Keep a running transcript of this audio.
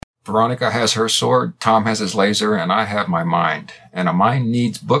Veronica has her sword, Tom has his laser, and I have my mind. And a mind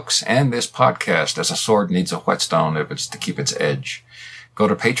needs books and this podcast, as a sword needs a whetstone if it's to keep its edge. Go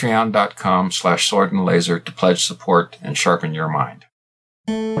to patreon.com/swordandlaser to pledge support and sharpen your mind.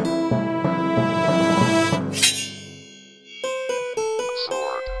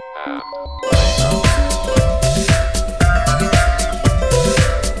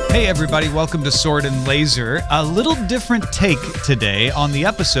 Hey everybody, welcome to Sword and Laser. A little different take today on the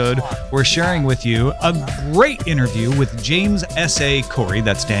episode. We're sharing with you a great interview with James S.A. Corey,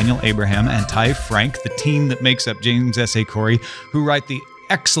 that's Daniel Abraham, and Ty Franck, the team that makes up James S.A. Corey, who write the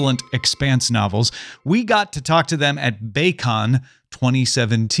excellent Expanse novels. We got to talk to them at BayCon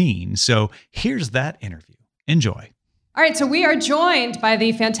 2017. So here's that interview. Enjoy. All right, so we are joined by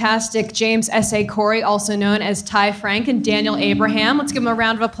the fantastic James S.A. Corey, also known as Ty Franck, and Daniel Abraham. Let's give them a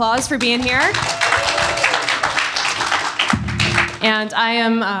round of applause for being here. And I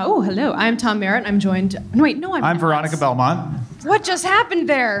am, hello, I'm Tom Merritt. I'm joined, I'm Veronica Belmont. What just happened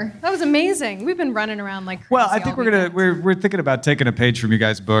there? That was amazing. We've been running around like crazy. Well, I think we're thinking about taking a page from you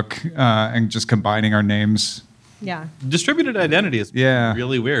guys' book and just combining our names. Yeah. Distributed identity is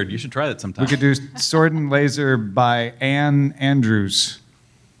really weird. You should try that sometime. We could do Sword and Laser by Ann Andrews.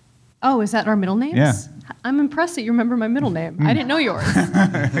 Oh, is that our middle names? Yeah. I'm impressed that you remember my middle name. I didn't know yours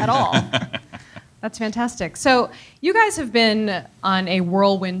at all. That's fantastic. So you guys have been on a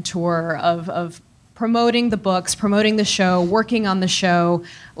whirlwind tour of promoting the books, promoting the show, working on the show.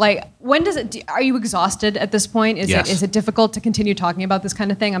 Like, when does it? Are you exhausted at this point? Yes. Is it difficult to continue talking about this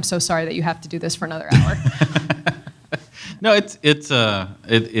kind of thing? I'm so sorry that you have to do this for another hour. No, it is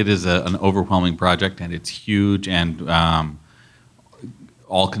an overwhelming project, and it's huge and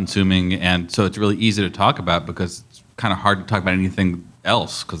all-consuming, and so it's really easy to talk about because it's kind of hard to talk about anything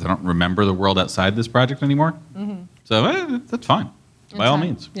else because I don't remember the world outside this project anymore. Mm-hmm. So that's fine, by all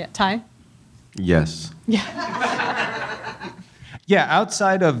means. Yeah, Ty? Yes. Yeah. Yeah,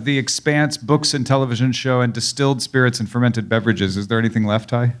 outside of the Expanse books and television show and distilled spirits and fermented beverages, is there anything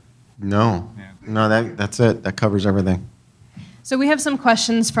left, Ty? No. Yeah. No, that's it. That covers everything. So we have some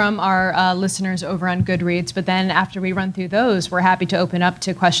questions from our listeners over on Goodreads, but then after we run through those, we're happy to open up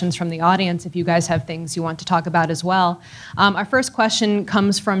to questions from the audience if you guys have things you want to talk about as well. Our first question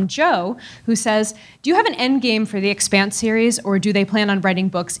comes from Joe, who says, do you have an end game for the Expanse series, or do they plan on writing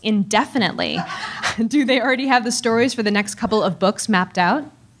books indefinitely? Do they already have the stories for the next couple of books mapped out?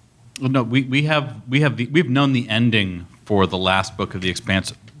 Well, no, we've known the ending for the last book of the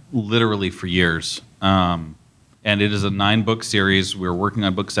Expanse literally for years. And it is a 9-book series. We're working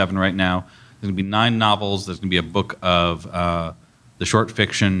on book 7 right now. There's going to be 9 novels. There's going to be a book of the short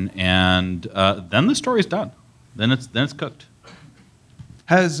fiction, and then the story's done. Then it's cooked.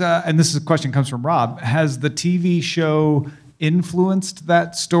 And this is a question comes from Rob, has the TV show influenced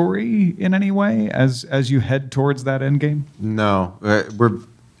that story in any way as you head towards that end game? No.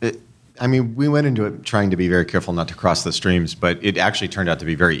 We went into it trying to be very careful not to cross the streams, but it actually turned out to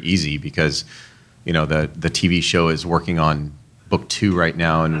be very easy because the TV show is working on book 2 right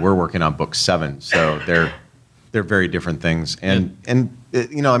now, and we're working on book 7. So they're very different things, and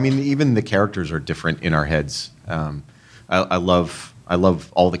even the characters are different in our heads. I love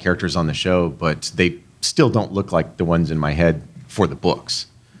all the characters on the show, but they still don't look like the ones in my head for the books.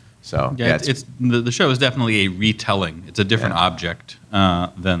 So the show is definitely a retelling. It's a different object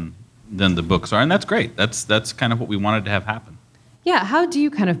than the books are, and that's great. That's kind of what we wanted to have happen. Yeah, how do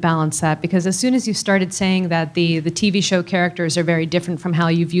you kind of balance that? Because as soon as you started saying that the TV show characters are very different from how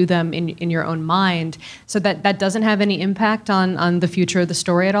you view them in your own mind, so that doesn't have any impact on the future of the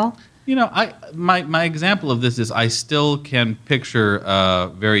story at all? My example of this is I still can picture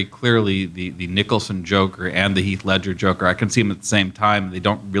very clearly the Nicholson Joker and the Heath Ledger Joker. I can see them at the same time. They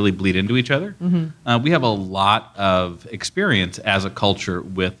don't really bleed into each other. Mm-hmm. We have a lot of experience as a culture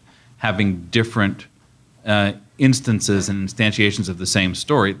with having different instances and instantiations of the same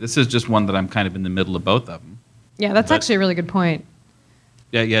story. This is just one that I'm kind of in the middle of both of them. Yeah, that's actually a really good point.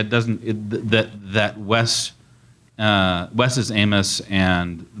 Yeah. It doesn't that Wes's Amos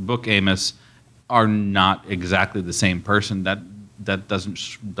and the book Amos are not exactly the same person. That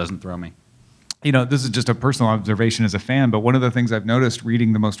doesn't throw me. This is just a personal observation as a fan, but one of the things I've noticed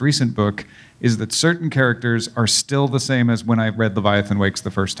reading the most recent book is that certain characters are still the same as when I read Leviathan Wakes the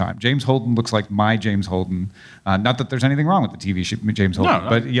first time. James Holden looks like my James Holden. Not that there's anything wrong with the TV show James Holden,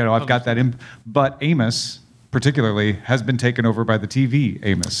 but I've got that. But Amos, particularly, has been taken over by the TV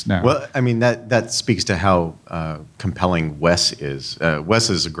Amos now. Well, that speaks to how compelling Wes is.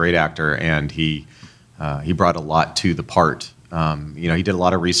 Wes is a great actor, and he brought a lot to the part. He did a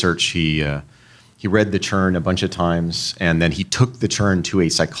lot of research. He he read the churn a bunch of times, and then he took the churn to a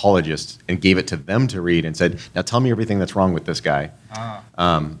psychologist and gave it to them to read and said, now tell me everything that's wrong with this guy.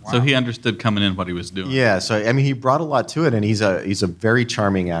 So he understood coming in what he was doing. Yeah, so I mean, he brought a lot to it, and he's a very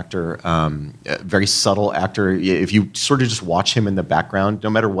charming actor, a very subtle actor. If you sort of just watch him in the background,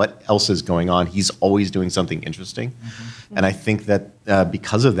 no matter what else is going on, he's always doing something interesting. Mm-hmm. And I think that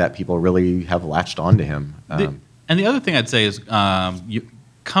because of that, people really have latched onto him. And the other thing I'd say is you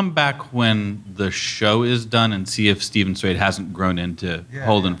come back when the show is done and see if Stephen Strait hasn't grown into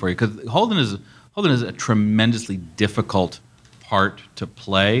Holden for you, because Holden is a tremendously difficult part to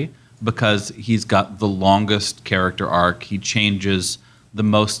play because he's got the longest character arc. He changes the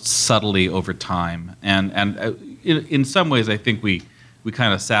most subtly over time, and in some ways, I think we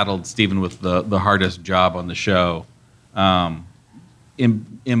kind of saddled Stephen with the hardest job on the show,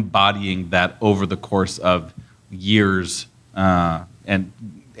 embodying that over the course of years.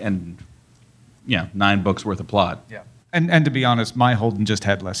 And 9 books worth of plot. Yeah. And to be honest, my Holden just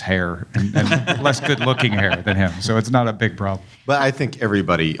had less hair and less good-looking hair than him, so it's not a big problem. But I think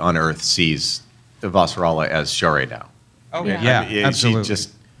everybody on Earth sees Vasarala as Shore now. Oh yeah, absolutely.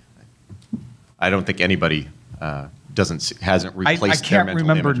 I don't think anybody hasn't replaced. I can't their mental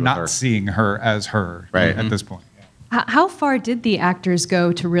remember image with not her. seeing her as her at this point. How far did the actors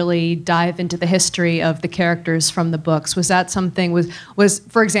go to really dive into the history of the characters from the books? Was that something, was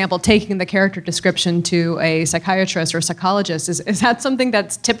for example, taking the character description to a psychiatrist or psychologist, is that something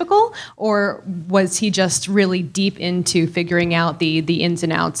that's typical? Or was he just really deep into figuring out the ins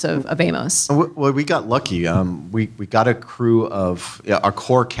and outs of Amos? Well, we got lucky. We got a crew of our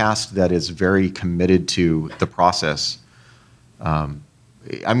core cast that is very committed to the process.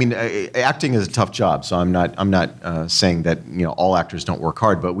 I mean, acting is a tough job, so I'm not saying that all actors don't work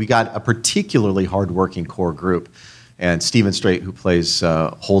hard, but we got a particularly hardworking core group, and Stephen Strait, who plays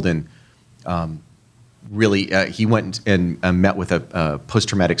Holden, really he went and met with a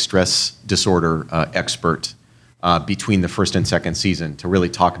post-traumatic stress disorder expert between the first and second season to really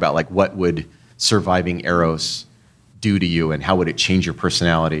talk about like what would surviving Eros do to you and how would it change your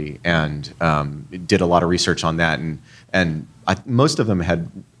personality, and did a lot of research on that, and most of them had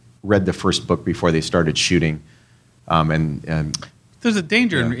read the first book before they started shooting. And there's a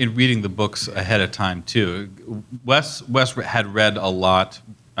danger in reading the books ahead of time too. Wes had read a lot,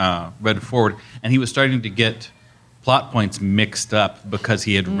 read forward, and he was starting to get plot points mixed up because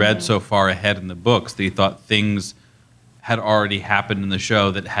he had read so far ahead in the books that he thought things had already happened in the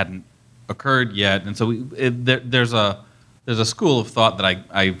show that hadn't occurred yet. And so there's a school of thought that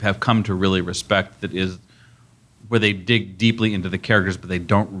I have come to really respect, that is where they dig deeply into the characters, but they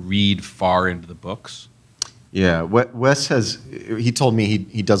don't read far into the books. Yeah, Wes he told me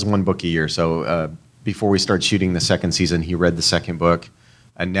he does 1 book a year. So before we start shooting the second season, he read the second book.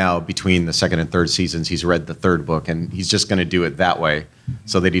 And now between the second and third seasons, he's read the third book. And he's just going to do it that way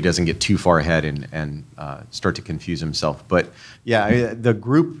so that he doesn't get too far ahead and start to confuse himself. But yeah, the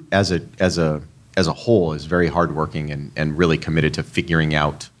group as a whole is very hardworking and really committed to figuring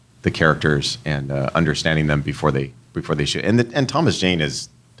out the characters and understanding them before they shoot. And Thomas Jane is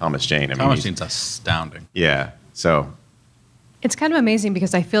Thomas Jane. I mean, Thomas Jane's astounding. Yeah. So it's kind of amazing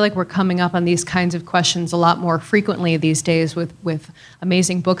because I feel like we're coming up on these kinds of questions a lot more frequently these days with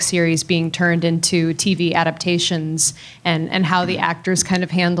amazing book series being turned into TV adaptations and how the actors kind of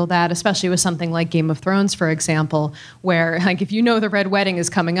handle that, especially with something like Game of Thrones, for example, where like if you know the Red Wedding is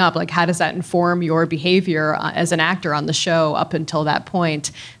coming up, like how does that inform your behavior as an actor on the show up until that point?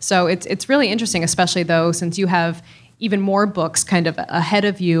 So it's really interesting, especially though since you have even more books kind of ahead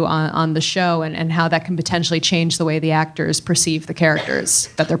of you on the show and how that can potentially change the way the actors perceive the characters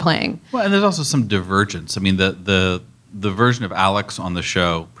that they're playing. Well, and there's also some divergence. I mean, the version of Alex on the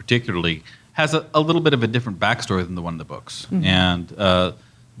show particularly has a little bit of a different backstory than the one in the books. Mm-hmm. And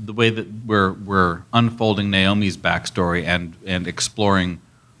the way that we're unfolding Naomi's backstory and exploring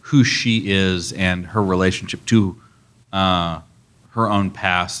who she is and her relationship to her own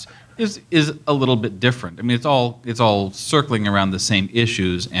past is a little bit different. I mean, it's all circling around the same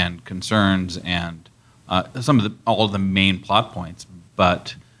issues and concerns and all of the main plot points.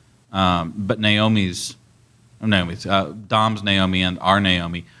 But Dom's Naomi and our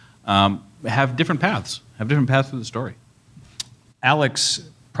Naomi have different paths. Through the story.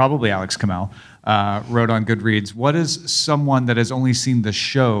 Probably Alex Kamal, wrote on Goodreads, what is someone that has only seen the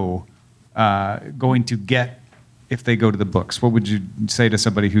show going to get if they go to the books? What would you say to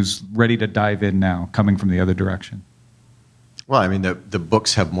somebody who's ready to dive in now, coming from the other direction? Well, I mean, the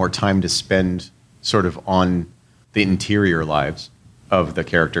books have more time to spend sort of on the interior lives of the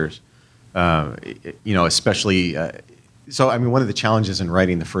characters, especially. So, I mean, one of the challenges in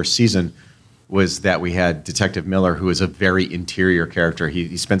writing the first season was that we had Detective Miller, who is a very interior character.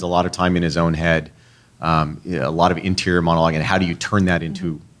 He spends a lot of time in his own head, a lot of interior monologue, and how do you turn that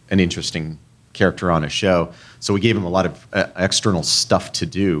into an interesting character on a show? So we gave him a lot of external stuff to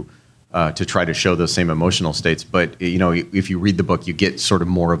do to try to show those same emotional states. But if you read the book, you get sort of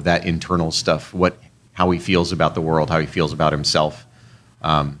more of that internal stuff, how he feels about the world, how he feels about himself,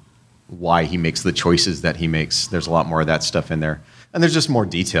 why he makes the choices that he makes. There's a lot more of that stuff in there, and there's just more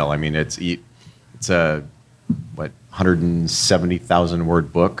detail. I mean, it's a 170,000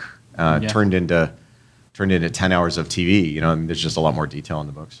 word book turned into 10 hours of TV. And there's just a lot more detail in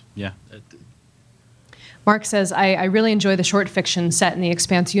the books. Yeah. Mark says, I really enjoy the short fiction set in the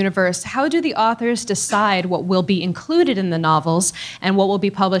Expanse universe. How do the authors decide what will be included in the novels and what will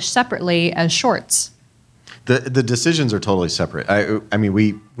be published separately as shorts? The decisions are totally separate. I mean,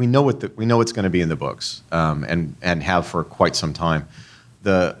 we know what's going to be in the books, and have for quite some time.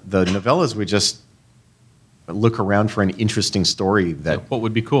 The novellas, we just look around for an interesting story that. What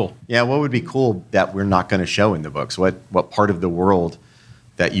would be cool? Yeah, what would be cool that we're not going to show in the books? What part of the world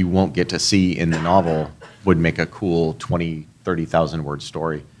that you won't get to see in the novel would make a cool 20, 30,000 word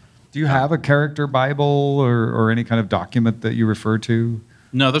story? Do you have a character Bible or any kind of document that you refer to?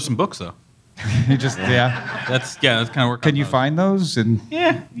 No, there's some books though. You just That's kind of work. Can you find those? And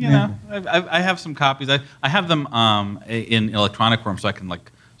I have some copies. I have them in electronic form, so I can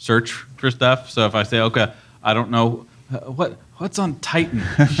search for stuff. So if I say, okay, I don't know what's on Titan.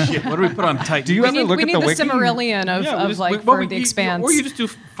 Shit, what do we put on Titan? Do you ever look at the wiki? We need the Silmarillion of the Expanse. Or you just do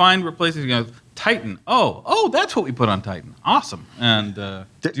find replaces. Titan. Oh, that's what we put on Titan. Awesome. And do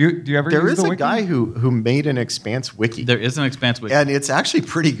you ever? There use is the a wiki? guy who made an Expanse wiki. There is an Expanse wiki, and it's actually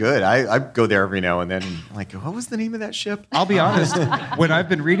pretty good. I go there every now and then. What was the name of that ship? I'll be honest. When I've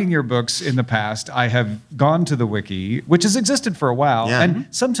been reading your books in the past, I have gone to the wiki, which has existed for a while, and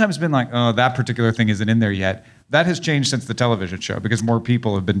sometimes been like, "Oh, that particular thing isn't in there yet." That has changed since the television show because more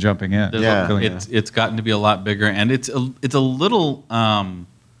people have been jumping in. It's gotten to be a lot bigger, and it's a little.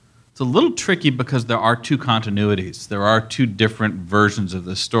 It's a little tricky because there are two continuities. There are two different versions of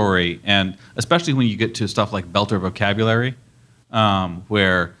the story, and especially when you get to stuff like Belter vocabulary,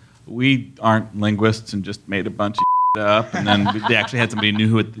 where we aren't linguists and just made a bunch of up, and then they actually had somebody who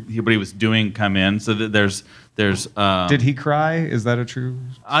knew what he was doing come in. So that there's. Did he cry? Is that a true?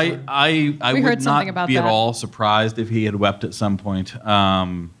 I would not be at all surprised if he had wept at some point.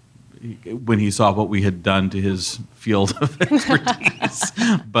 When he saw what we had done to his field of expertise,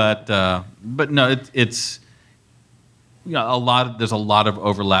 but no, it's there's a lot of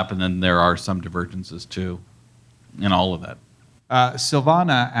overlap, and then there are some divergences too, in all of that.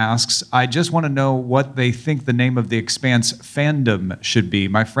 Silvana asks, I just want to know what they think the name of the Expanse fandom should be.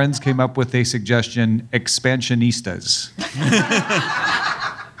 My friends came up with a suggestion: Expansionistas.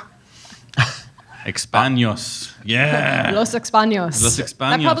 Expaños. Yeah. Los Expaños. Los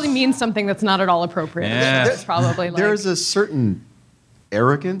Expaños. That probably means something that's not at all appropriate. Yeah. It's probably There's a certain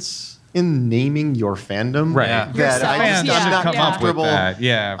arrogance in naming your fandom. Right. Yeah. That I'm not comfortable.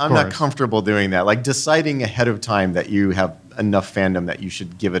 Yeah, I'm not comfortable doing that. Like deciding ahead of time that you have enough fandom that you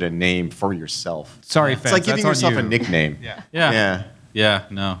should give it a name for yourself. Sorry, It's fans. like giving that's on yourself you. a nickname. Yeah.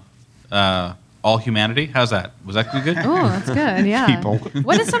 No. All Humanity. How's that? Was that good? Oh, that's good. Yeah. People.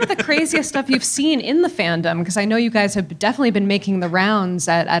 What is some of the craziest stuff you've seen in the fandom? Because I know you guys have definitely been making the rounds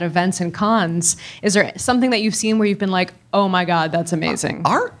at events and cons. Is there something that you've seen where you've been like, oh my God, that's amazing?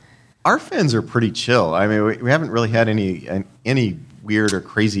 Our fans are pretty chill. I mean, we haven't really had any weird or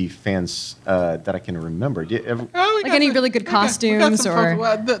crazy fans that I can remember. Any really good costumes or?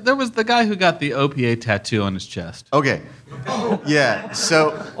 There was the guy who got the OPA tattoo on his chest. Okay. Yeah.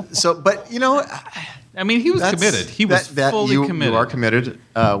 So, but I mean, he was committed. He was fully committed. You are committed.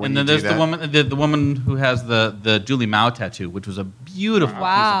 And then there's the woman who has the Julie Mao tattoo, which was a beautiful piece of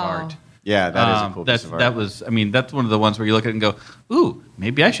art. Yeah, that is a cool piece of art. That's one of the ones where you look at it and go, "Ooh,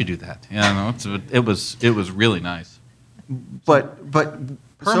 maybe I should do that." It was really nice. But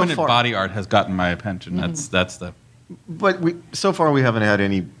Permanent so far, body art has gotten my attention. Mm-hmm. That's the. But so far we haven't had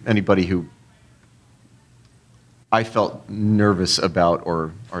anybody who I felt nervous about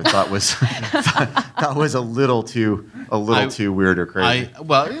or thought was thought was a little too weird or crazy.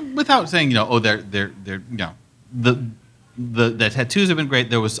 Without saying they're the tattoos have been great.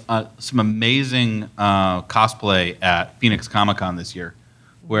 There was some amazing cosplay at Phoenix Comic-Con this year,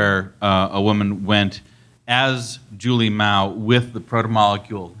 where a woman went as Julie Mao with the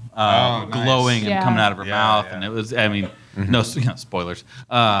protomolecule glowing and coming out of her mouth, and it was. I mean, no spoilers.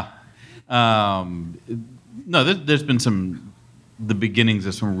 No, there's been the beginnings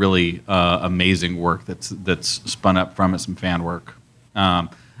of some really amazing work that's spun up from it, some fan work.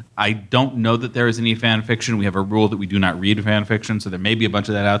 I don't know that there is any fan fiction. We have a rule that we do not read fan fiction, so there may be a bunch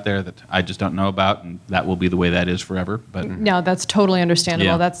of that out there that I just don't know about, and that will be the way that is forever. But no, that's totally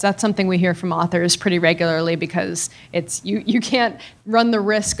understandable. Yeah. That's something we hear from authors pretty regularly, because it's you can't run the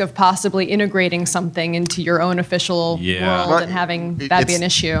risk of possibly integrating something into your own official Yeah. world and having that be an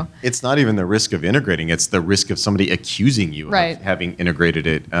issue. It's not even the risk of integrating; it's the risk of somebody accusing you Right. of having integrated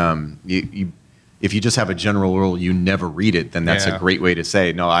it. If you just have a general rule, you never read it, then that's Yeah. a great way to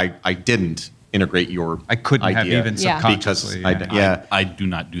say, no, I didn't integrate your I couldn't have idea even Yeah. subconsciously. because yeah. I do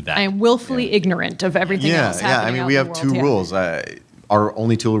not do that. I am willfully ignorant of everything else happening I mean, out we in have the two world. Yeah. rules. Our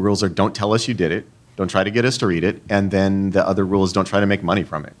only two rules are don't tell us you did it, don't try to get us to read it, and then the other rule is don't try to make money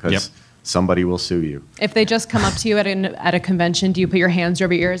from it, because Yep. somebody will sue you. If they just come up to you at a convention, do you put your hands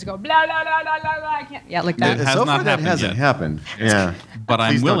over your ears and go blah blah blah blah blah blah? I can't. Yeah, like that. It has so not far, that happened hasn't yet. happened. Yeah, But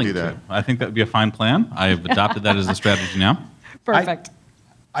I'm Please don't willing do that. to. I think that would be a fine plan. I have adopted that as a strategy now. Perfect.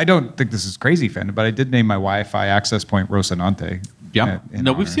 I don't think this is crazy, Finn, but I did name my Wi-Fi access point Rocinante. Yeah. in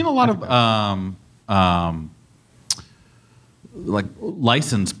No, we've honor. seen a lot of like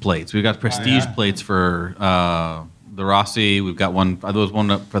license plates. We've got prestige plates for the Rossi. We've got one. There was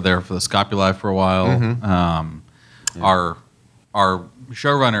one up for the Scopuli for a while. Mm-hmm. Our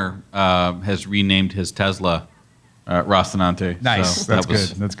showrunner has renamed his Tesla Rocinante. Nice. So That's that was-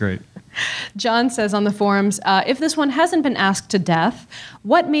 good. That's great. John says on the forums, if this one hasn't been asked to death,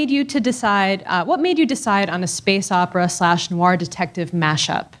 what made you decide on a space opera / noir detective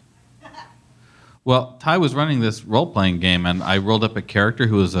mashup? Well, Ty was running this role-playing game, and I rolled up a character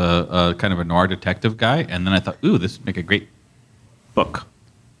who was a kind of a noir detective guy, and then I thought, ooh, this would make a great book.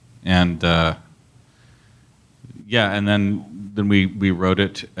 And and then we wrote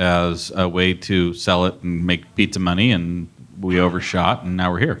it as a way to sell it and make pizza money, and we overshot, and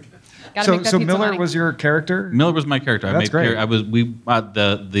now we're here. Gotta make that So pizza Miller money. was your character? Miller was my character. That's great.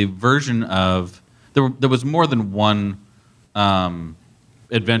 The version of there was more than one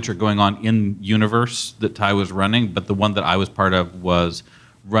adventure going on in universe that Ty was running, but the one that I was part of was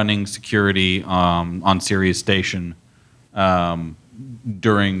running security on Sirius Station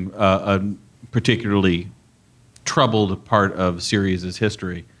during a particularly troubled part of Sirius's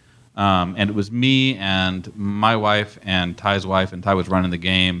history. And it was me and my wife and Ty's wife, and Ty was running the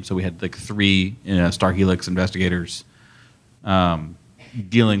game. So we had like 3 Star Helix investigators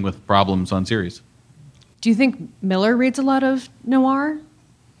dealing with problems on Sirius. Do you think Miller reads a lot of noir?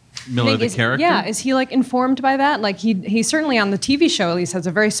 Miller, the Is- character? Yeah, is he like informed by that? Like he certainly on the TV show at least has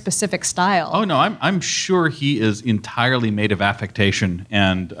a very specific style. Oh no, I'm sure he is entirely made of affectation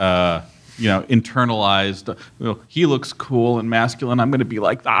and internalized. He looks cool and masculine. I'm going to be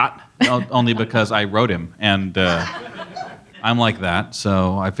like that, only because I wrote him, and I'm like that.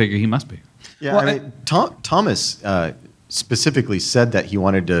 So I figure he must be. Yeah, Well, I mean, Thomas specifically said that he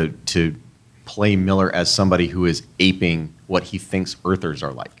wanted to play Miller as somebody who is aping what he thinks Earthers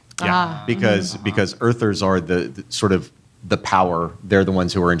are like. Ah. Because Earthers are the sort of the power. They're the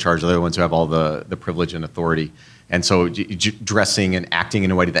ones who are in charge. They're the ones who have all the privilege and authority. And so dressing and acting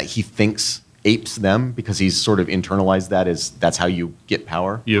in a way that he thinks apes them, because he's sort of internalized that's how you get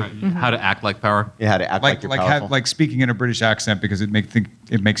power. How to act like power. You had to act like you're powerful. like speaking in a British accent because it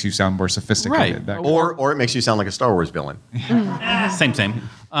makes you sound more sophisticated. Right. or it makes you sound like a Star Wars villain. Same.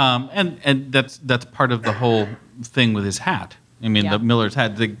 And that's part of the whole thing with his hat. I mean, Yeah. the Miller's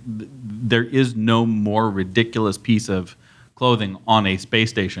hat. There is no more ridiculous piece of clothing on a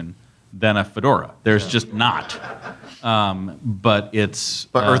space station than a fedora. There's just not. But it's.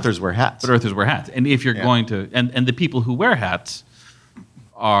 But Earthers wear hats. But Earthers wear hats, and if you're Yeah. going to, and the people who wear hats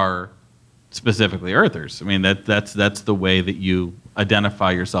are specifically Earthers. I mean, that's the way that you identify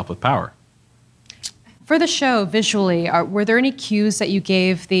yourself with power. For the show, visually, were there any cues that you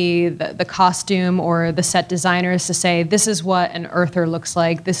gave the costume or the set designers to say, this is what an Earther looks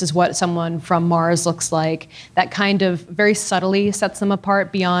like, this is what someone from Mars looks like, that kind of very subtly sets them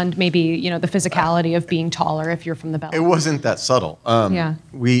apart beyond maybe the physicality of being taller if you're from the Belt? It wasn't that subtle. Yeah.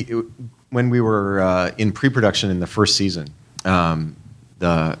 When we were in pre-production in the first season,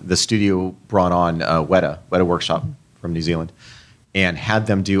 the studio brought on Weta Workshop from New Zealand, and had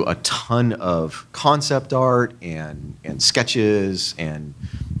them do a ton of concept art and sketches and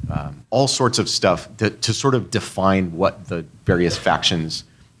all sorts of stuff to sort of define what the various factions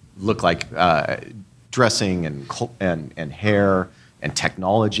look like, dressing and hair and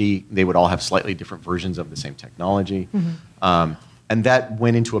technology. They would all have slightly different versions of the same technology. Mm-hmm. And that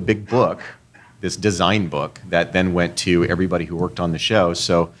went into a big book, this design book, that then went to everybody who worked on the show.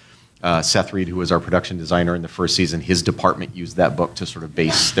 So Seth Reed, who was our production designer in the first season, his department used that book to sort of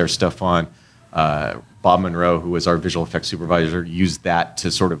base their stuff on. Bob Monroe, who was our visual effects supervisor, used that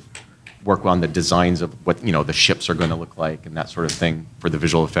to sort of work on the designs of what the ships are going to look like and that sort of thing for the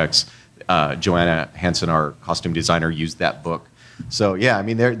visual effects. Joanna Hansen, our costume designer, used that book. So yeah, I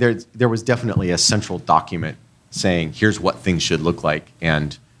mean, there was definitely a central document saying here's what things should look like,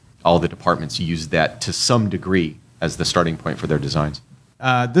 and all the departments used that to some degree as the starting point for their designs.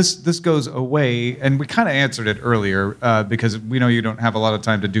 This goes away, and we kind of answered it earlier because we know you don't have a lot of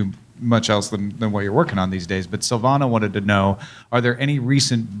time to do much else than what you're working on these days. But Silvana wanted to know, are there any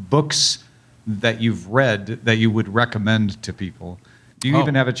recent books that you've read that you would recommend to people? Do you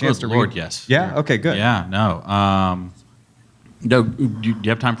even have a chance to read? Lord, yes. Yeah? Okay, good. Yeah, no. No, do you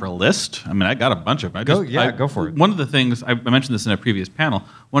have time for a list? I mean, I got a bunch of them. Go for it. One of the things, I mentioned this in a previous panel,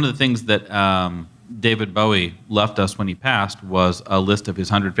 one of the things that David Bowie left us when he passed was a list of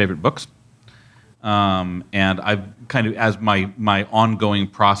his 100 favorite books. And I've kind of, as my ongoing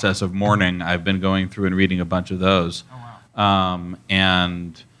process of mourning, I've been going through and reading a bunch of those. Oh, wow.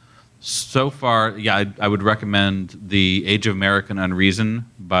 And so far, yeah, I would recommend The Age of American Unreason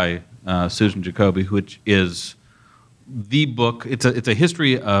by Susan Jacoby, which is the book. It's a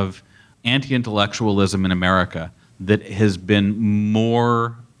history of anti-intellectualism in America that has been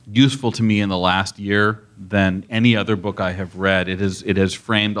more useful to me in the last year than any other book I have read. It has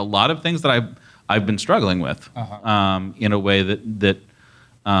framed a lot of things that I've been struggling with in a way that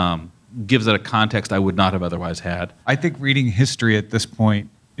gives it a context I would not have otherwise had. I think reading history at this point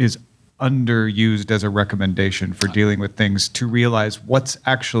is underused as a recommendation for dealing with things, to realize what's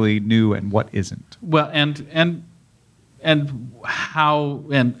actually new and what isn't. Well, and how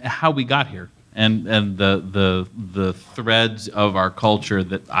we got here, and the threads of our culture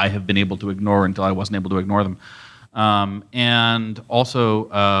that I have been able to ignore until I wasn't able to ignore them, and also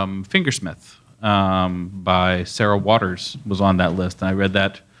Fingersmith by Sarah Waters was on that list, and I read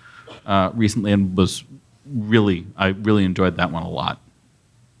that recently and I really enjoyed that one a lot.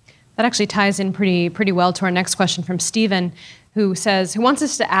 That actually ties in pretty well to our next question from Stephen, who wants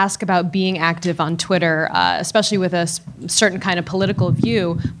us to ask about being active on Twitter, especially with a certain kind of political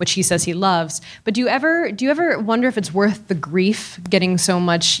view, which he says he loves. But do you ever wonder if it's worth the grief, getting so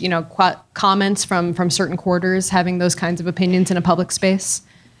much comments from certain quarters, having those kinds of opinions in a public space?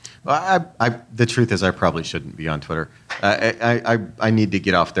 Well, the truth is I probably shouldn't be on Twitter. I need to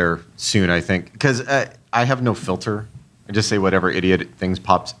get off there soon, I think, because I have no filter. I just say whatever idiot things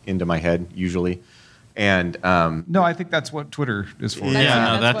pops into my head, usually. And no, I think that's what Twitter is for.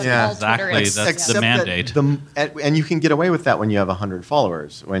 That's exactly the mandate. And you can get away with that when you have 100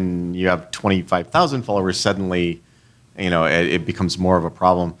 followers. When you have 25,000 followers, suddenly, it becomes more of a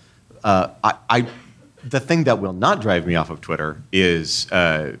problem. The thing that will not drive me off of Twitter is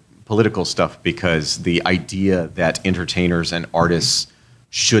political stuff, because the idea that entertainers and artists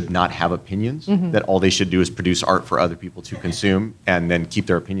should not have opinions, that all they should do is produce art for other people to consume and then keep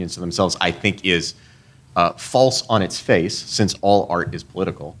their opinions to themselves, I think is false on its face, since all art is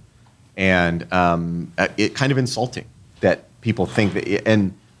political. And it kind of insulting that people think that,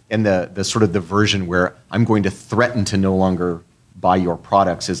 and the sort of the version where I'm going to threaten to no longer buy your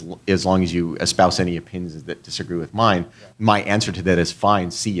products as long as you espouse any opinions that disagree with mine. My answer to that is fine,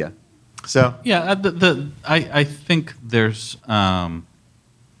 see ya. So yeah, I think there's I'm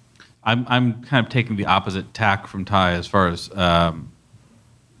kind of taking the opposite tack from Ty as far as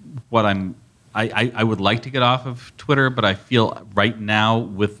what I would like to get off of Twitter, but I feel right now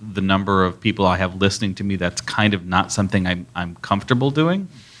with the number of people I have listening to me, that's kind of not something I'm comfortable doing.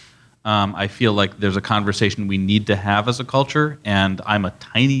 I feel like there's a conversation we need to have as a culture, and I'm a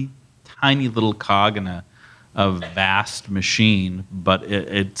tiny little cog in a vast machine, but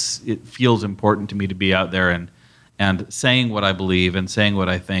it feels important to me to be out there and saying what I believe and saying what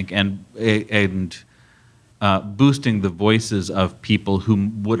I think, and boosting the voices of people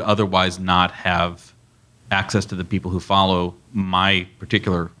who would otherwise not have access to the people who follow my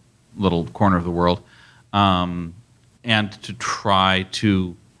particular little corner of the world, and to try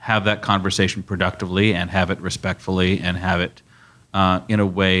to have that conversation productively and have it respectfully and have it in a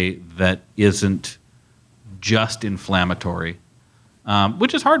way that isn't just inflammatory,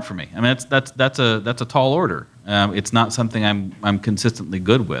 which is hard for me. I mean, that's a tall order. It's not something I'm consistently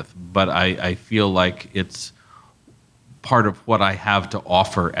good with, but I feel like it's part of what I have to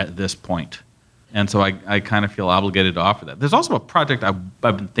offer at this point. And so I kind of feel obligated to offer that. There's also a project I've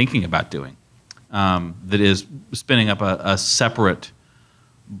been thinking about doing that is spinning up a separate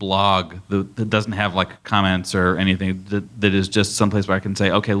blog that doesn't have like comments or anything, that is just someplace where I can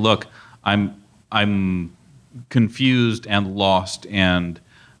say, okay, look, I'm confused and lost and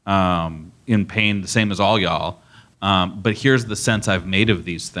in pain, the same as all y'all. but here's the sense I've made of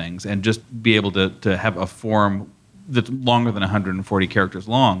these things, and just be able to have a form that's longer than 140 characters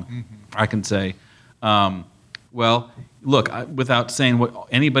long. Mm-hmm. I can say, well, look, without saying what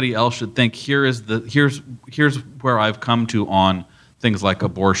anybody else should think, here's where I've come to on things like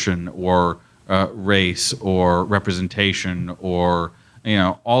abortion or race or representation or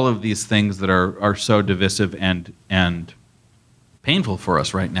all of these things that are so divisive and painful for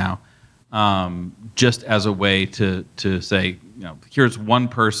us right now. Just as a way to say, here's one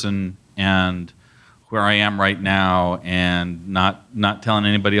person and where I am right now, and not telling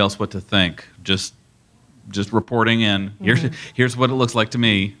anybody else what to think. Just reporting in. Here's what it looks like to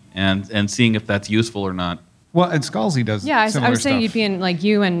me, and seeing if that's useful or not. Well, and Scalzi does. Yeah, similar I was saying stuff. you'd be in like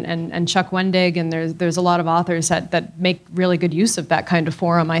you and Chuck Wendig, and there's a lot of authors that make really good use of that kind of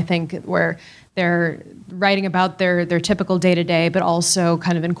forum. I think where they're writing about their typical day-to-day, but also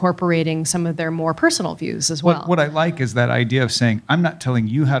kind of incorporating some of their more personal views as well. What I like is that idea of saying, I'm not telling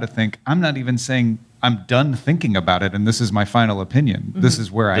you how to think. I'm not even saying I'm done thinking about it, and this is my final opinion. Mm-hmm. This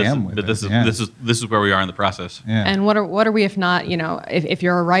is where I am with it. This is where we are in the process. Yeah. And what are we if not, if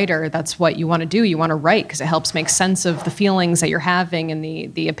you're a writer, that's what you want to do. You want to write because it helps make sense of the feelings that you're having and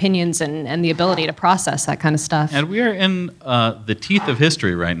the opinions and the ability to process that kind of stuff. And we are in the teeth of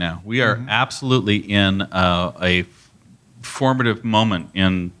history right now. We are absolutely in a formative moment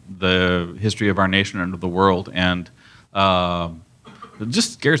in the history of our nation and of the world, and it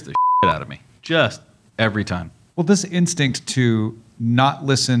just scares the shit out of me. Just every time. Well, this instinct to not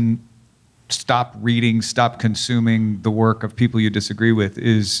listen, stop reading, stop consuming the work of people you disagree with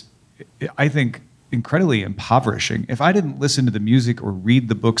is, I think, incredibly impoverishing. If I didn't listen to the music or read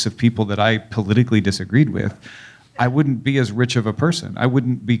the books of people that I politically disagreed with, I wouldn't be as rich of a person. I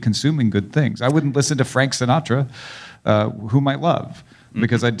wouldn't be consuming good things. I wouldn't listen to Frank Sinatra, whom I love,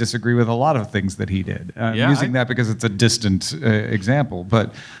 because I disagree with a lot of things that he did. Using that because it's a distant example,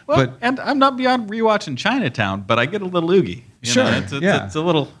 but and I'm not beyond rewatching Chinatown, but I get a little oogie. Sure, it's a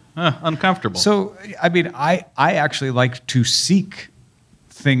little uncomfortable. So, I mean, I actually like to seek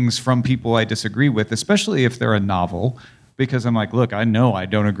things from people I disagree with, especially if they're a novel, because I'm like, look, I know I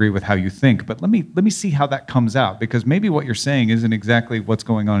don't agree with how you think, but let me see how that comes out, because maybe what you're saying isn't exactly what's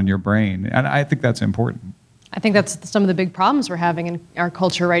going on in your brain, and I think that's important. I think that's some of the big problems we're having in our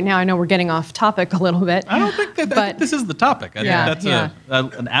culture right now. I know we're getting off topic a little bit. I don't think that I think this is the topic. I think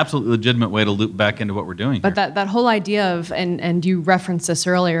that's an absolutely legitimate way to loop back into what we're doing But here. that whole idea of, and you referenced this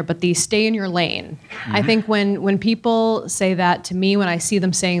earlier, but the stay in your lane. Mm-hmm. I think when people say that to me, when I see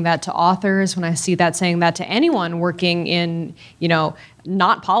them saying that to authors, when I see that saying that to anyone working in,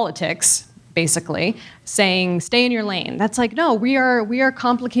 not politics, basically saying stay in your lane. That's like, no, we are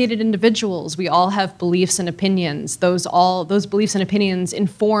complicated individuals. We all have beliefs and opinions. Those beliefs and opinions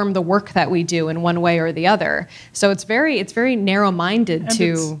inform the work that we do in one way or the other. So it's very narrow-minded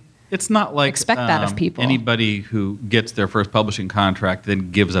to it's not like expect that of people. Anybody who gets their first publishing contract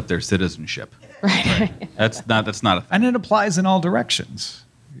then gives up their citizenship. Right. That's not a thing. And it applies in all directions.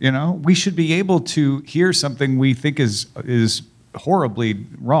 We should be able to hear something we think is horribly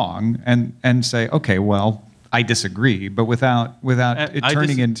wrong and say, okay, well, I disagree, but without it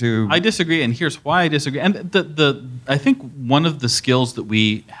turning into... I disagree, and here's why I disagree. And I think one of the skills that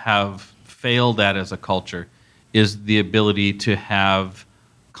we have failed at as a culture is the ability to have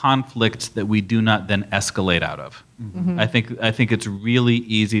conflicts that we do not then escalate out of. Mm-hmm. I think it's really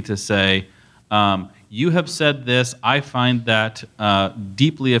easy to say, you have said this, I find that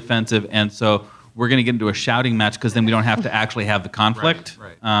deeply offensive, and so we're going to get into a shouting match because then we don't have to actually have the conflict.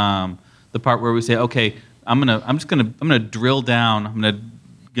 Right. The part where we say, okay, I'm gonna drill down. I'm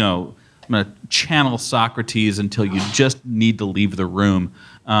gonna channel Socrates until you just need to leave the room.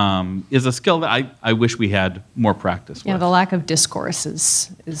 Is a skill that I wish we had more practice with. Yeah, the lack of discourse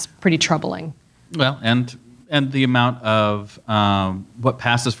is pretty troubling. Well, and the amount of what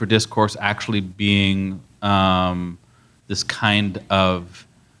passes for discourse actually being this kind of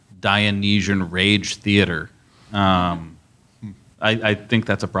Dionysian rage theater. I think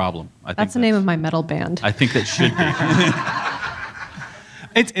that's a problem. That's the name of my metal band. I think that should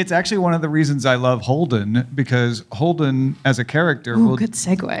be. It's actually one of the reasons I love Holden, because Holden as a character good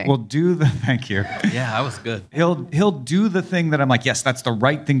segue. will do the thank you. Yeah, that was good. He'll do the thing that I'm like, yes, that's the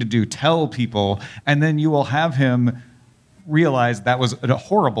right thing to do. Tell people, and then you will have him realize that was a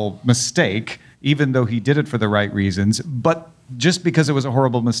horrible mistake, even though he did it for the right reasons. But just because it was a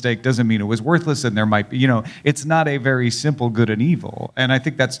horrible mistake doesn't mean it was worthless, and there might be, it's not a very simple good and evil. And I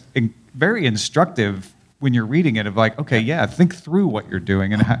think that's very instructive when you're reading it, of like, okay, yeah, think through what you're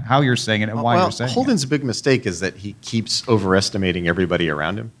doing and how you're saying it and why you're saying Holden's big mistake is that he keeps overestimating everybody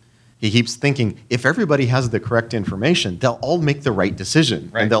around him. He keeps thinking, if everybody has the correct information, they'll all make the right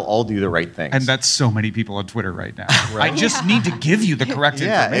decision, and they'll all do the right things. And that's so many people on Twitter right now. I just need to give you the correct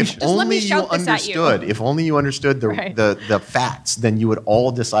information. If only you understood. If only you understood the facts, then you would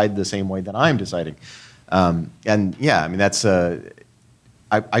all decide the same way that I'm deciding. That's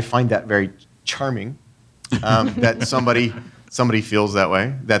I find that very charming. That somebody feels that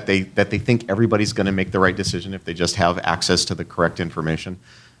way. That they think everybody's going to make the right decision if they just have access to the correct information.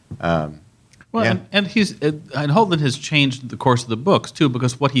 And Holden has changed the course of the books too,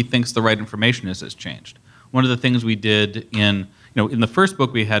 because what he thinks the right information has changed. One of the things we did in the first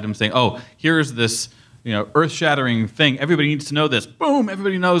book, we had him saying, "Oh, here's this earth-shattering thing. Everybody needs to know this. Boom,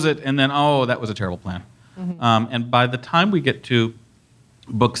 everybody knows it." And then, "Oh, that was a terrible plan." Mm-hmm. And by the time we get to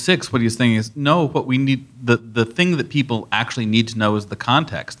book 6, what he's saying is, no, what we need, the thing that people actually need to know is the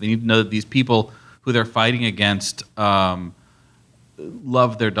context. They need to know that these people who they're fighting against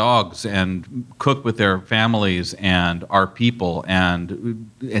love their dogs and cook with their families and are people, and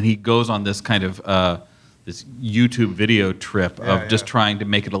he goes on this kind of this YouTube video trip of just trying to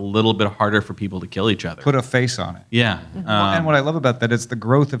make it a little bit harder for people to kill each other. Put a face on it. Yeah. And what I love about that is the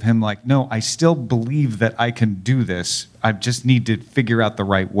growth of him like, no, I still believe that I can do this. I just need to figure out the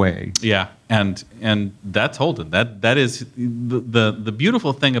right way. Yeah. And that's Holden. That is the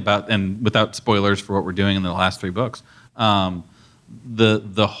beautiful thing about, and without spoilers for what we're doing in the last 3 books,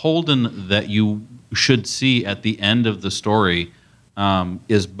 the Holden that you should see at the end of the story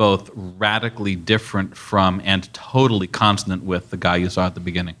is both radically different from and totally consonant with the guy you saw at the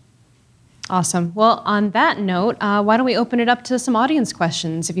beginning. Awesome. Well, on that note, why don't we open it up to some audience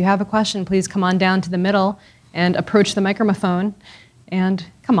questions? If you have a question, please come on down to the middle and approach the microphone. And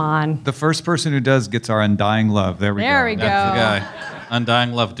come on. The first person who does gets our undying love. There we go. There we go. That's the guy.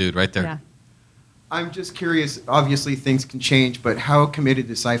 Undying love dude right there. Yeah. I'm just curious, obviously things can change, but how committed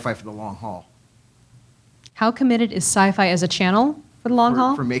is Sci-Fi for the long haul? How committed is Sci-Fi as a channel for the long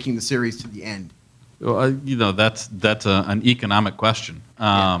haul? For making the series to the end. Well, that's an economic question.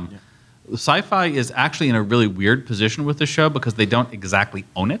 Sci-Fi is actually in a really weird position with the show because they don't exactly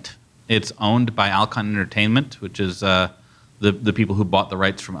own it. It's owned by Alcon Entertainment, which is the people who bought the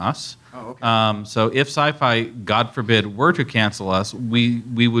rights from us. Oh, okay. So if Sci-Fi, God forbid, were to cancel us, we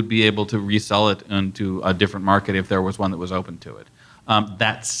would be able to resell it into a different market if there was one that was open to it.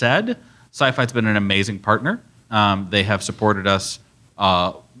 That said, Sci-Fi's been an amazing partner. They have supported us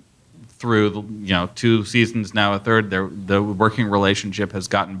through 2 seasons, now a third. The working relationship has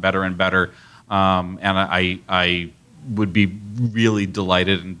gotten better and better, and I would be really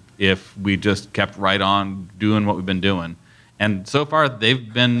delighted if we just kept right on doing what we've been doing. And so far,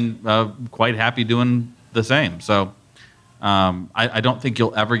 they've been quite happy doing the same. So I don't think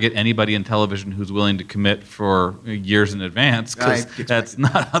you'll ever get anybody in television who's willing to commit for years in advance, because that's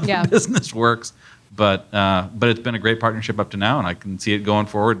not how the business works. But it's been a great partnership up to now, and I can see it going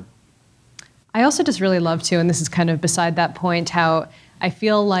forward. I also just really love to, and this is kind of beside that point, how I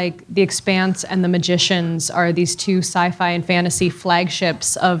feel like The Expanse and The Magicians are these 2 sci-fi and fantasy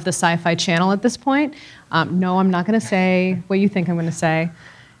flagships of the Sci-Fi Channel at this point. No, I'm not going to say what you think I'm going to say.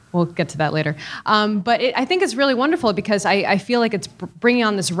 We'll get to that later. But I think it's really wonderful because I feel like it's bringing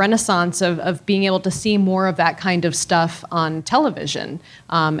on this renaissance of being able to see more of that kind of stuff on television.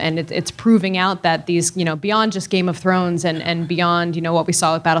 And it's proving out that these, beyond just Game of Thrones and beyond, what we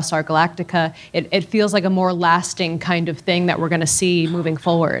saw with Battlestar Galactica, it feels like a more lasting kind of thing that we're going to see moving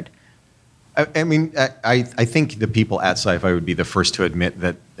forward. I mean, I think the people at Sci-Fi would be the first to admit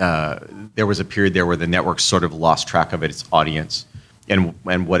that there was a period there where the network sort of lost track of its audience and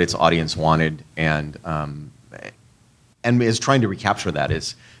what its audience wanted, and is trying to recapture that.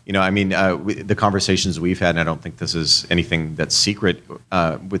 The conversations we've had, and I don't think this is anything that's secret,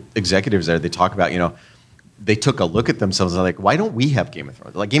 with executives there, they talk about, they took a look at themselves and they're like, why don't we have Game of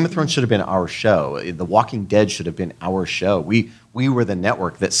Thrones? Like, Game of Thrones should have been our show. The Walking Dead should have been our show. We were the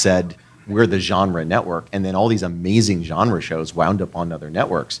network that said we're the genre network, and then all these amazing genre shows wound up on other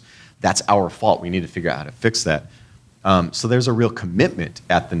networks. That's our fault. We need to figure out how to fix that. So there's a real commitment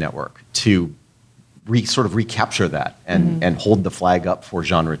at the network to sort of recapture that and hold the flag up for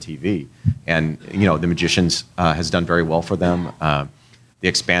genre TV. And, The Magicians has done very well for them. The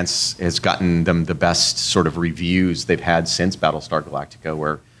Expanse has gotten them the best sort of reviews they've had since Battlestar Galactica,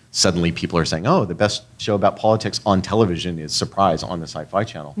 where suddenly people are saying, oh, the best show about politics on television is Surprise on the Sci-Fi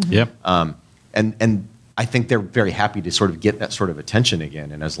Channel. Mm-hmm. Yep. And I think they're very happy to sort of get that sort of attention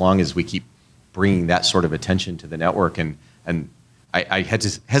again. And as long as we keep bringing that sort of attention to the network, and I had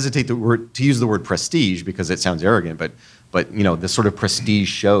to hesitate to use the word prestige because it sounds arrogant, but the sort of prestige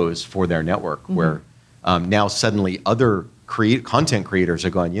shows for their network, where now suddenly other content creators are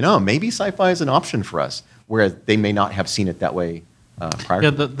going, maybe sci-fi is an option for us, whereas they may not have seen it that way prior.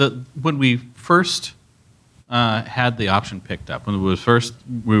 Yeah, when we first had the option picked up, when we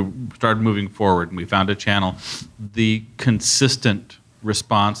started moving forward and we found a channel, the consistent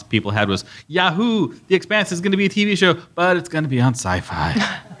response people had was, Yahoo! The Expanse is going to be a TV show, but it's going to be on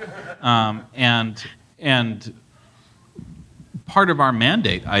sci-fi. And part of our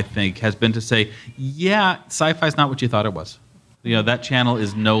mandate, I think, has been to say, sci-fi is not what you thought it was. That channel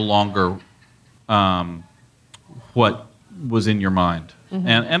is no longer what was in your mind.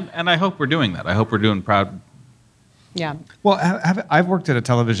 Mm-hmm. And I hope we're doing that. I hope we're doing proud. Yeah. Well, I've worked at a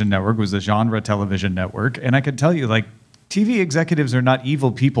television network. It was a genre television network. And I can tell you, TV executives are not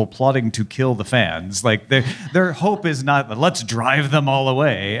evil people plotting to kill the fans. Their hope is not, let's drive them all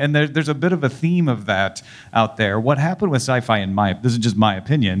away. And there's a bit of a theme of that out there. What happened with sci-fi, this is just my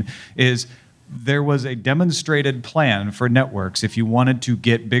opinion, is there was a demonstrated plan for networks. If you wanted to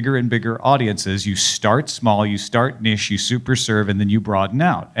get bigger and bigger audiences, you start small, you start niche, you super serve, and then you broaden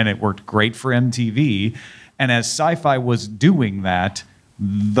out. And it worked great for MTV. And as sci-fi was doing that,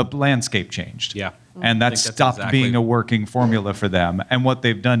 the landscape changed. Yeah. And that stopped being a working formula for them. And what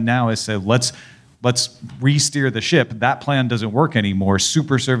they've done now is say, let's re-steer the ship. That plan doesn't work anymore.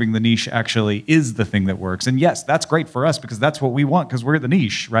 Super serving the niche actually is the thing that works. And yes, that's great for us because that's what we want because we're the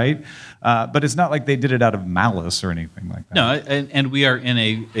niche, right? But it's not like they did it out of malice or anything like that. No, and we are in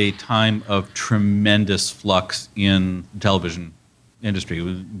a time of tremendous flux in television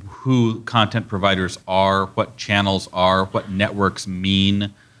industry. Who content providers are, what channels are, what networks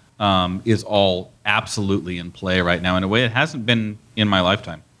mean, is all absolutely in play right now in a way it hasn't been in my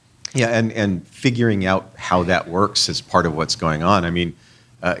lifetime. Yeah, and figuring out how that works is part of what's going on. I mean,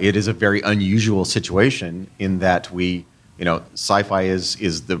 it is a very unusual situation in that sci-fi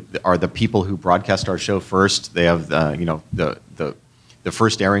are the people who broadcast our show first. They have the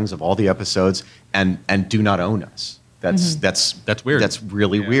first airings of all the episodes and do not own us. That's weird. That's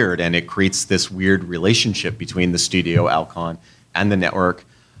really weird, and it creates this weird relationship between the studio, Alcon, and the network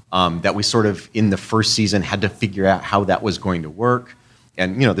that we sort of in the first season had to figure out how that was going to work.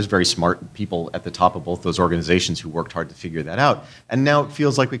 And there's very smart people at the top of both those organizations who worked hard to figure that out. And now it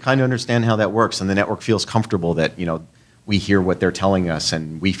feels like we kind of understand how that works, and the network feels comfortable that we hear what they're telling us,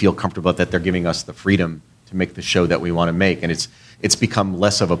 and we feel comfortable that they're giving us the freedom to make the show that we want to make. And it's become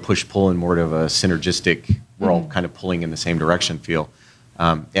less of a push-pull and more of a synergistic, we're all kind of pulling in the same direction feel.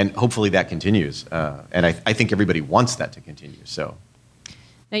 And hopefully that continues. And I think everybody wants that to continue. So.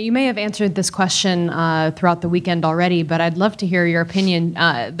 Now, you may have answered this question throughout the weekend already, but I'd love to hear your opinion.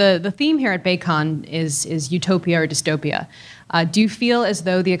 The theme here at BayCon is utopia or dystopia. Do you feel as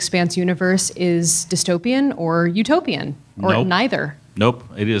though the Expanse universe is dystopian or utopian, or neither? Nope,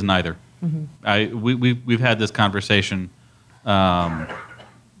 it is neither. Mm-hmm. We've had this conversation for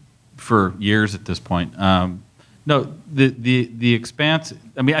years at this point. No, the Expanse.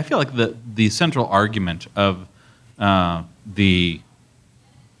 I mean, I feel like the central argument of the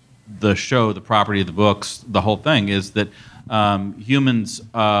show, the property of the books, the whole thing is that humans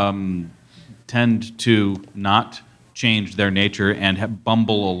tend to not change their nature and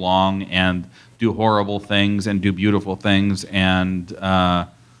bumble along and do horrible things and do beautiful things, and that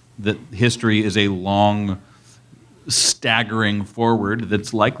history is a long staggering forward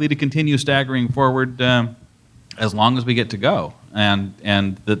that's likely to continue staggering forward as long as we get to go, and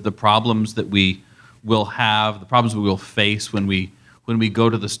the problems that we will have, the problems we will face when we go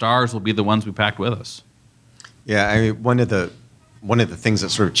to the stars will be the ones we packed with us. Yeah, I mean, one of the things that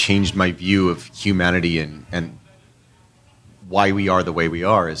sort of changed my view of humanity and why we are the way we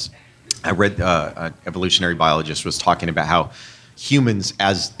are is I read an evolutionary biologist was talking about how humans,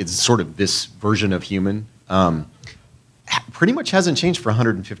 as it's sort of this version of human, pretty much hasn't changed for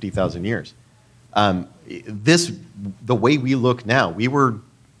 150,000 years. The way we look now, we were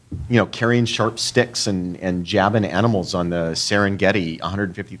carrying sharp sticks and jabbing animals on the Serengeti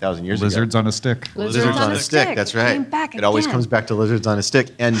 150,000 years Lizards ago. on a stick. Lizards on a stick. That's right. It always comes back to lizards on a stick.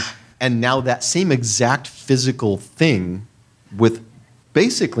 And now that same exact physical thing with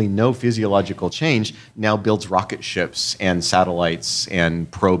basically no physiological change now builds rocket ships and satellites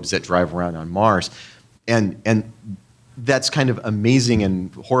and probes that drive around on Mars. And that's kind of amazing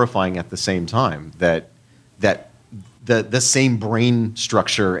and horrifying at the same time that the same brain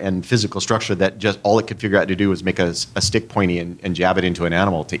structure and physical structure that just all it could figure out to do was make a stick pointy and jab it into an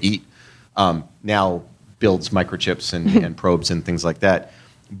animal to eat, now builds microchips and probes and things like that.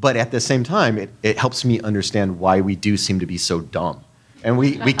 But at the same time, it helps me understand why we do seem to be so dumb. And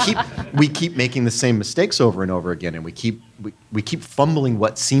we keep making the same mistakes over and over again, and we keep fumbling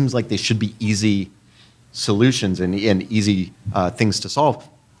what seems like they should be easy solutions and easy things to solve,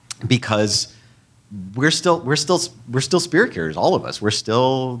 because we're still spirit carriers, all of us. We're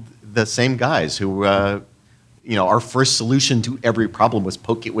still the same guys who, our first solution to every problem was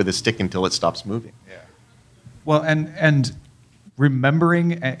poke it with a stick until it stops moving. Yeah. Well, and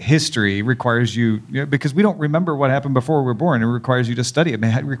remembering history requires you, because we don't remember what happened before we were born. It requires you to study it.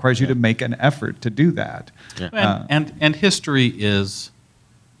 It requires you to make an effort to do that. Yeah. And history is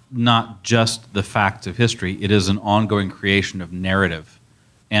not just the facts of history. It is an ongoing creation of narrative,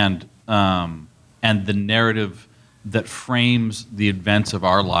 and the narrative that frames the events of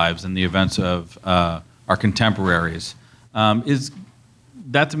our lives and the events of our contemporaries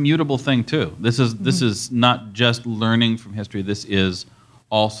that's a mutable thing too. This is not just learning from history. This is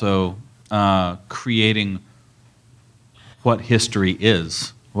also creating what history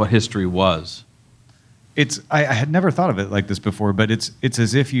is, what history was. I had never thought of it like this before, but it's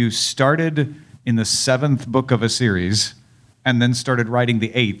as if you started in the 7th book of a series and then started writing the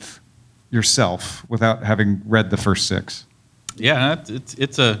 8th yourself without having read the first 6. Yeah,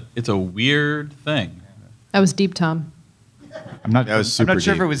 it's a weird thing. That was deep, Tom. I'm not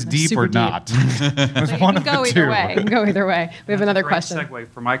sure if it was deep or not. It was one of the two. It can go either way. We have another question. Segue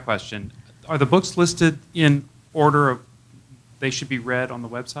for my question. Are the books listed in order of they should be read on the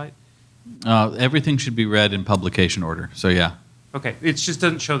website? Everything should be read in publication order. So yeah. Okay, it just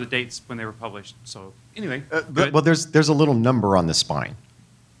doesn't show the dates when they were published. So anyway, well, there's a little number on the spine.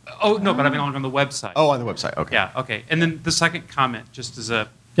 Oh no, but I mean on the website. Oh, on the website. Okay. Yeah. Okay. And then the second comment, just as an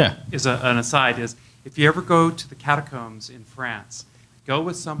aside, is if you ever go to the catacombs in France, go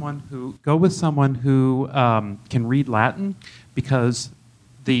with someone who can read Latin, because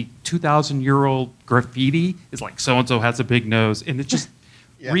the 2,000-year-old graffiti is like so and so has a big nose, and it just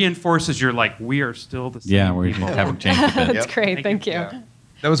reinforces your we are still the same. Yeah, we haven't changed a bit. That's great. Thank you. Yeah.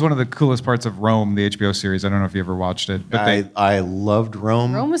 That was one of the coolest parts of Rome, the HBO series. I don't know if you ever watched it, but I loved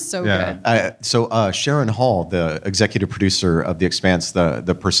Rome. Rome was so good. So Sharon Hall, the executive producer of The Expanse,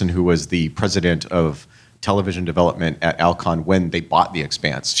 the person who was the president of television development at Alcon when they bought The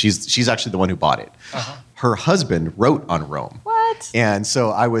Expanse, she's actually the one who bought it. Uh-huh. Her husband wrote on Rome. What? And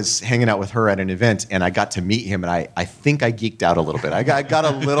so I was hanging out with her at an event, and I got to meet him, and I think I geeked out a little bit. I got a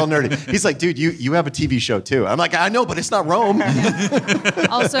little nerdy. He's like, dude, you have a TV show too. I'm like, I know, but it's not Rome.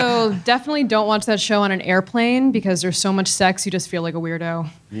 Also, definitely don't watch that show on an airplane, because there's so much sex, you just feel like a weirdo.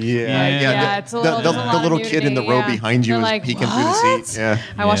 Yeah. It's a little, the little kid in the row behind you is peeking through the seat. Yeah.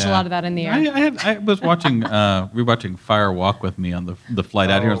 I watched a lot of that in the air. I was watching, rewatching Fire Walk with Me on the flight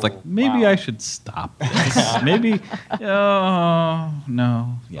out here. I was like, maybe I should stop this. Maybe, no.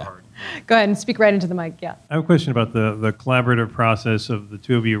 Yeah. Go ahead and speak right into the mic. Yeah. I have a question about the collaborative process of the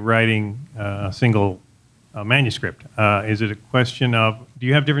two of you writing a single manuscript. Is it a question of, do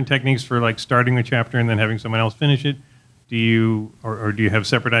you have different techniques for starting the chapter and then having someone else finish it? Do you have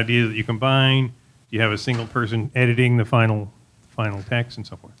separate ideas that you combine? Do you have a single person editing the final text and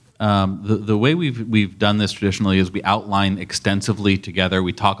so forth? The way we've done this traditionally is we outline extensively together.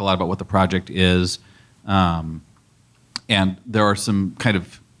 We talk a lot about what the project is, and there are some kind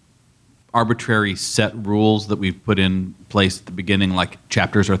of arbitrary set rules that we've put in place at the beginning, like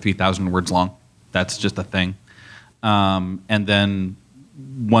chapters are 3,000 words long. That's just a thing. And then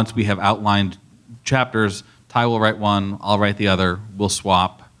once we have outlined chapters, Ty will write one, I'll write the other, we'll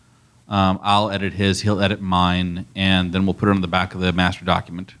swap. I'll edit his, he'll edit mine, and then we'll put it on the back of the master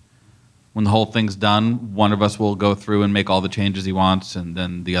document. When the whole thing's done, one of us will go through and make all the changes he wants, and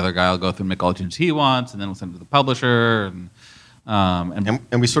then the other guy will go through and make all the changes he wants, and then we'll send it to the publisher.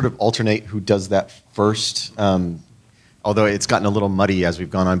 And we sort of alternate who does that first, although it's gotten a little muddy as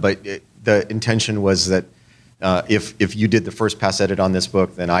we've gone on. But the intention was that if you did the first pass edit on this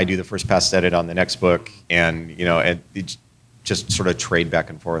book, then I do the first pass edit on the next book, and it just sort of trade back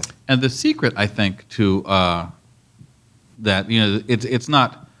and forth. And the secret, I think, to that, it's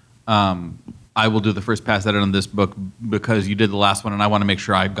not I will do the first pass edit on this book because you did the last one, and I want to make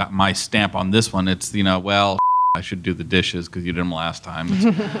sure I've got my stamp on this one. It's I should do the dishes because you did them last time. We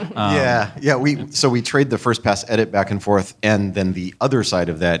trade the first pass edit back and forth, and then the other side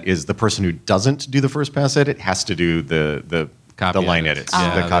of that is the person who doesn't do the first pass edit has to do the line edits,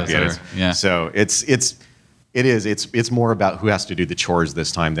 the copy edits. Yeah. So it's more about who has to do the chores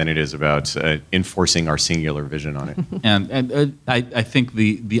this time than it is about enforcing our singular vision on it. And I think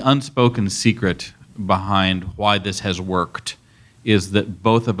the unspoken secret behind why this has worked is that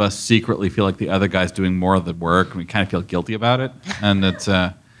both of us secretly feel like the other guy's doing more of the work, and we kind of feel guilty about it, and that's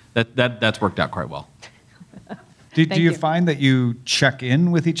worked out quite well. Do you find that you check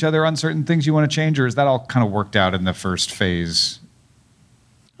in with each other on certain things you want to change, or is that all kind of worked out in the first phase?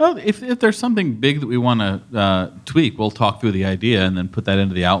 Well, if there's something big that we want to tweak, we'll talk through the idea and then put that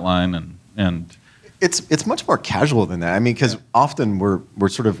into the outline and. It's much more casual than that. I mean, because often we're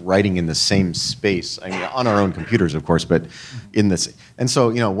sort of writing in the same space. I mean, on our own computers, of course, but in this. And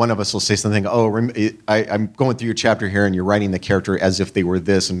so, one of us will say something. Oh, I'm going through your chapter here, and you're writing the character as if they were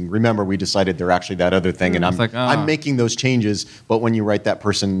this. And remember, we decided they're actually that other thing. And I'm making those changes. But when you write that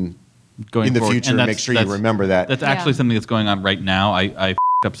person going in the forward, future, make sure you remember that. That's actually something that's going on right now. I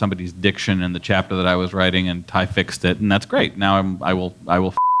f***ed up somebody's diction in the chapter that I was writing, and Ty fixed it, and that's great. Now I will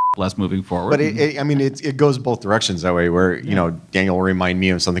f*** less moving forward. But it goes both directions that way. Where Daniel will remind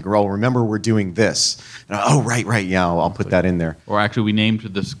me of something. Oh, remember we're doing this. And right. Yeah, I'll put that in there. Or actually, we named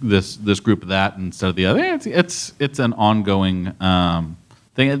this group that instead of the other. It's an ongoing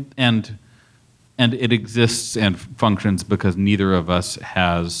thing, and it exists and functions because neither of us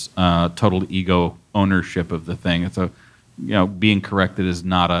has total ego ownership of the thing. So, being corrected is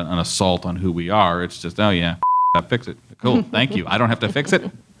not an assault on who we are. It's just fix it. Cool. Thank you. I don't have to fix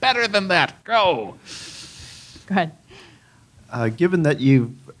it. Better than that. Go. Go ahead. Given that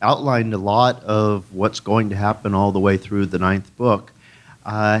you've outlined a lot of what's going to happen all the way through the 9th book,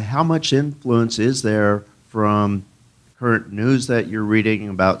 how much influence is there from current news that you're reading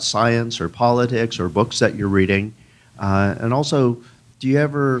about science or politics or books that you're reading? And also, do you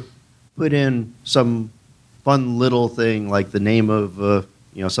ever put in some fun little thing like the name of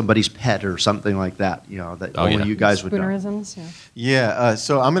somebody's pet or something like that, that only you guys would know? Spoonerisms, Yeah,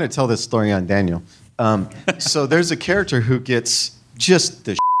 so I'm going to tell this story on Daniel. So there's a character who gets just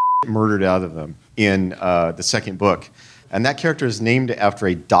the murdered out of them in the 2nd book. And that character is named after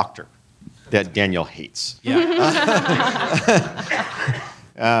a doctor that Daniel hates. Yeah.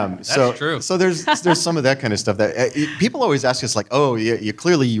 That's true. So there's some of that kind of stuff that people always ask us, like, oh, you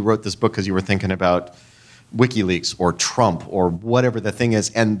clearly wrote this book because you were thinking about WikiLeaks or Trump or whatever the thing is.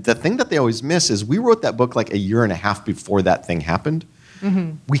 And the thing that they always miss is we wrote that book like a year and a half before that thing happened.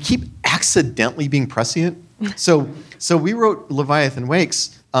 Mm-hmm. We keep accidentally being prescient. So we wrote Leviathan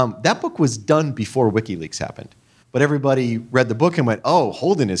Wakes. That book was done before WikiLeaks happened. But everybody read the book and went, oh,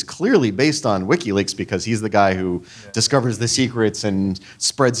 Holden is clearly based on WikiLeaks because he's the guy who discovers the secrets and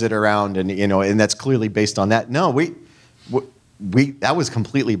spreads it around, and that's clearly based on that. No, we that was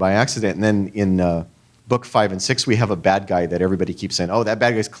completely by accident. And then in book 5 and 6, we have a bad guy that everybody keeps saying, oh, that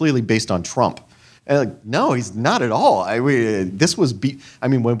bad guy's clearly based on Trump. And no, he's not at all. When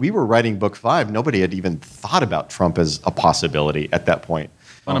we were writing book 5, nobody had even thought about Trump as a possibility at that point.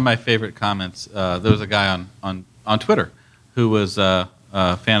 One of my favorite comments, there was a guy on Twitter who was a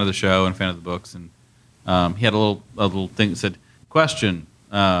fan of the show and fan of the books, and he had a little thing that said, question,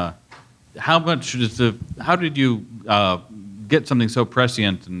 how did you get something so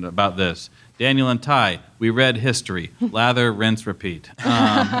prescient about this? Daniel and Ty, we read history. Lather, rinse, repeat.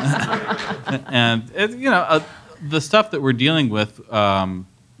 And the stuff that we're dealing with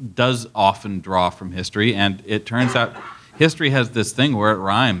does often draw from history, and it turns out history has this thing where it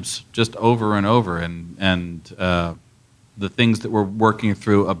rhymes just over and over, and the things that we're working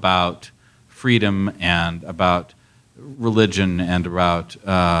through about freedom and about religion and about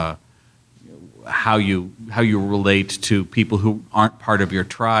how you relate to people who aren't part of your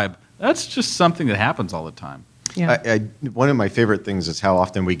tribe. That's just something that happens all the time. Yeah. One of my favorite things is how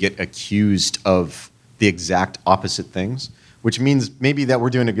often we get accused of the exact opposite things, which means maybe that we're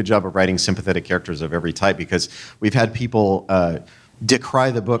doing a good job of writing sympathetic characters of every type, because we've had people decry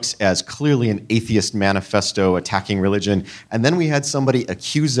the books as clearly an atheist manifesto attacking religion, and then we had somebody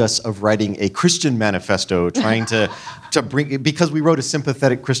accuse us of writing a Christian manifesto trying to bring, because we wrote a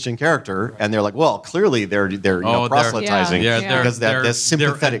sympathetic Christian character, and they're like, well, clearly they're proselytizing because that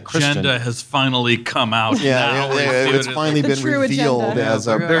sympathetic their agenda Christian has finally come out. It's finally been revealed agenda. as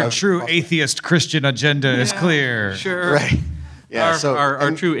Their true atheist Christian agenda is clear. Sure. right. Yeah,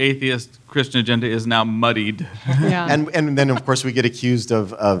 our true atheist Christian agenda is now muddied. Yeah. And then, of course, we get accused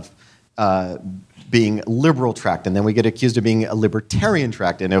of being liberal tracked, and then we get accused of being a libertarian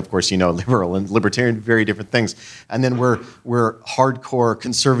tracked. And, of course, liberal and libertarian, very different things. And then we're hardcore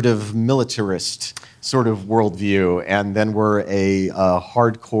conservative militarist sort of worldview. And then we're a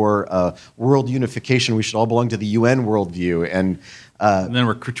hardcore world unification. We should all belong to the UN worldview. And then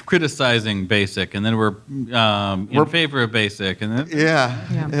we're criticizing basic, and then we're in favor of basic, and then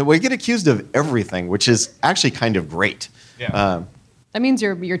we get accused of everything, which is actually kind of great. Yeah. That means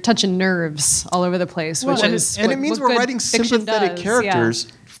you're touching nerves all over the place, which is and it means we're writing sympathetic characters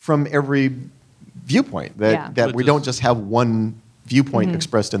from every viewpoint. That we don't just have one viewpoint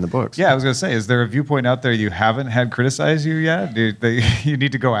expressed in the books. Yeah, I was going to say, is there a viewpoint out there you haven't had criticize you yet? You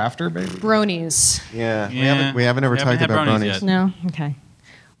need to go after, maybe? Bronies. Yeah. We haven't ever talked about bronies. No? Okay.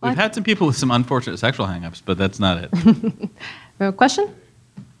 We've had some people with some unfortunate sexual hang-ups, but that's not it. A question?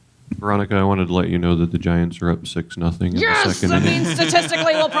 Veronica, I wanted to let you know that the Giants are up 6-0 in the Yes, second that inning. means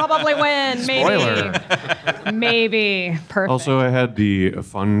statistically we'll probably win. Maybe. Spoiler. Maybe. Perfect. Also, I had the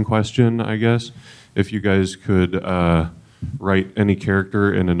fun question, I guess. If you guys could write any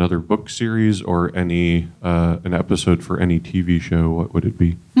character in another book series or any an episode for any TV show, what would it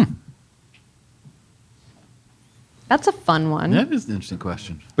be? That's a fun one. That is an interesting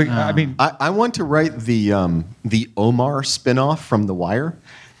question. But, I mean, I want to write the Omar spinoff from The Wire.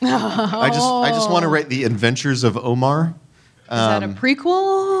 I just want to write the Adventures of Omar. Is that a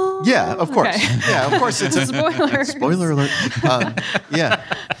prequel? Yeah, of course. Okay. Yeah, of course. It's a Spoiler. spoiler alert. Yeah,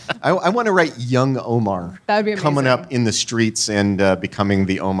 I want to write young Omar. That would be coming amazing. up in the streets and becoming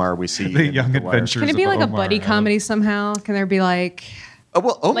the Omar we see. the in Young The Wire. Adventures Can it be of like a Omar. buddy comedy somehow? Can there be like Oh,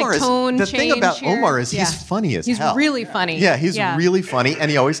 well, Omar like tone is the thing change about here? Omar is Yeah. he's funny as He's hell. really funny. Yeah, he's really funny,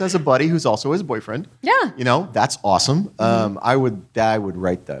 and he always has a buddy who's also his boyfriend. Yeah. You know, that's awesome. I would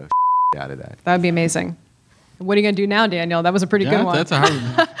write the out of that. That would be amazing. What are you going to do now, Daniel? That was a pretty good one. That's a hard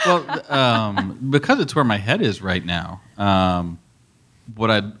one. Well, because it's where my head is right now, what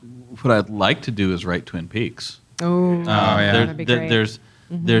I'd like to do is write Twin Peaks. Oh, yeah. that'd be great.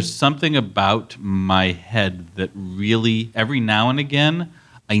 There's something about my head that really, every now and again,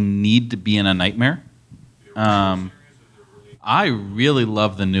 I need to be in a nightmare. I really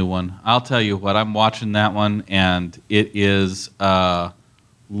love the new one. I'll tell you what, I'm watching that one, and it is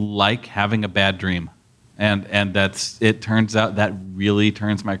like having a bad dream. And it turns out that really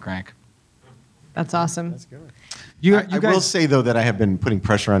turns my crank. That's awesome. That's good. You I guys, will say though that I have been putting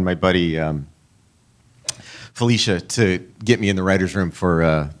pressure on my buddy Felicia to get me in the writers' room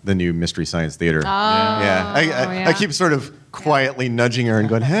for the new Mystery Science Theater. I keep sort of quietly nudging her and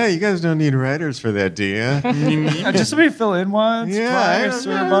going, "Hey, you guys don't need writers for that, do you?" just somebody fill in once, twice,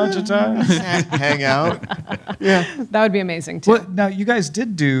 or a bunch of times. Hang out. Yeah. That would be amazing too. Well, now you guys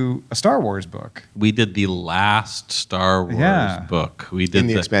did do a Star Wars book. We did the last Star Wars book. We did In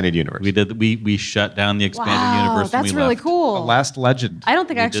the expanded universe. We shut down the expanded universe. That's and we really left. cool. A Last Legend. I don't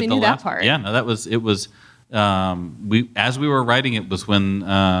think I We actually did the knew that last- part. Yeah, no, it was. As we were writing it was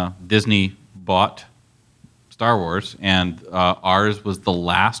when Disney bought Star Wars, and ours was the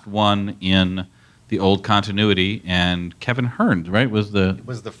last one in the old continuity. And Kevin Hearns, right, was the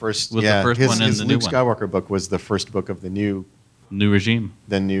first. Was the first one in his the Luke new one. Skywalker book was the first book of the new regime.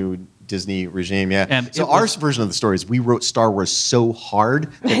 The new Disney regime, yeah. And so it our was- version of the story is we wrote Star Wars so hard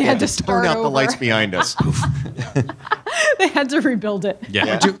that they had to start turn out the over. lights behind us. They had to rebuild it.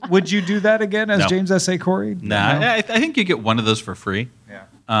 Yeah. Would you do that again as No. James S.A. Corey? Nah, I think you get one of those for free.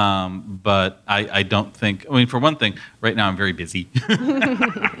 Yeah. But I don't think. I mean, for one thing, right now I'm very busy,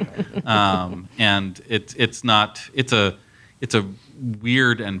 and it's not. It's a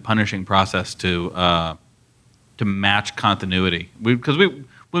weird and punishing process to match continuity. Because when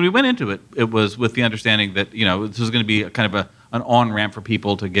we went into it, it was with the understanding that this was going to be kind of an on ramp for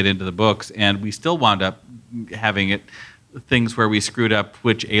people to get into the books, and we still wound up having things where we screwed up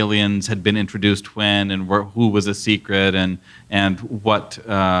which aliens had been introduced when and who was a secret and what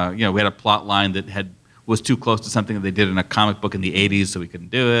we had a plot line that was too close to something that they did in a comic book in the 80s, so we couldn't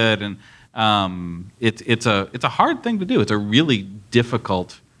do it. And it's a hard thing to do. It's a really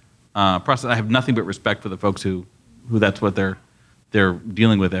difficult process. I have nothing but respect for the folks who that's what they're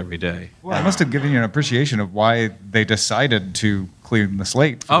dealing with every day. Well, it must have given you an appreciation of why they decided to clean the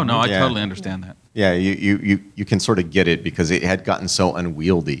slate. Oh no, I Yeah. totally understand that. Yeah, you can sort of get it because it had gotten so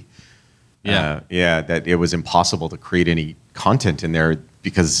unwieldy. Yeah. That it was impossible to create any content in there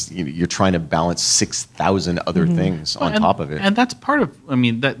because you're trying to balance 6,000 other things on top of it. And that's part of,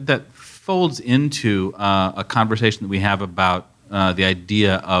 that folds into a conversation that we have about the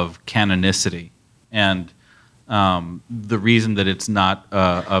idea of canonicity. And the reason that it's not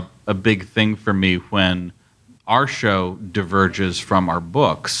a big thing for me when our show diverges from our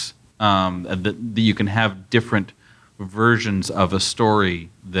books, that you can have different versions of a story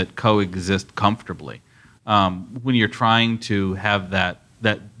that coexist comfortably. When you're trying to have that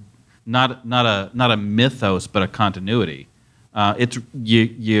not a mythos but a continuity, it's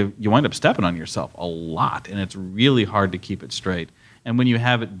you wind up stepping on yourself a lot, and it's really hard to keep it straight. And when you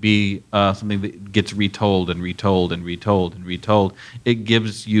have it be something that gets retold and retold and retold and retold, it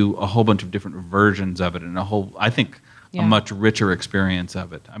gives you a whole bunch of different versions of it and a much richer experience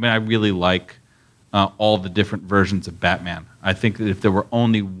of it. I mean, I really like all the different versions of Batman. I think that if there were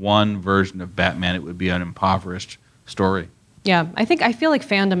only one version of Batman, it would be an impoverished story. Yeah, I feel like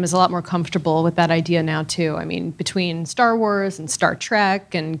fandom is a lot more comfortable with that idea now too. I mean, between Star Wars and Star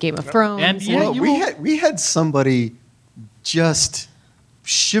Trek and Game of Thrones. And we had somebody just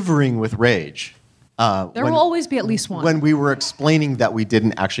shivering with rage. There will always be at least one. When we were explaining that we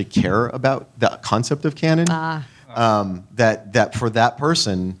didn't actually care about the concept of canon, that for that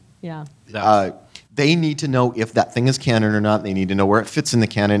person, they need to know if that thing is canon or not. They need to know where it fits in the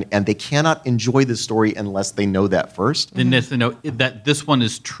canon, and they cannot enjoy the story unless they know that first. They need to know that this one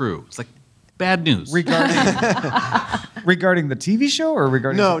is true. It's like bad news. Regarding the TV show or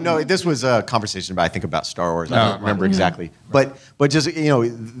regarding No, this was a conversation about Star Wars. I don't remember exactly. But just,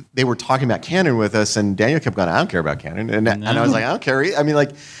 they were talking about canon with us, and Daniel kept going, I don't care about canon. And I was like, I don't care. I mean,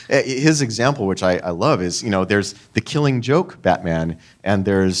 like, his example, which I love, is, there's the Killing Joke Batman, and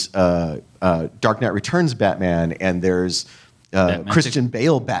there's Dark Knight Returns Batman, and there's Christian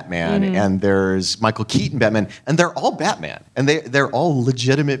Bale Batman, and there's Michael Keaton Batman, and they're all Batman, and they're all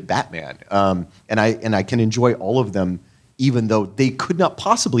legitimate Batman. And I can enjoy all of them, even though they could not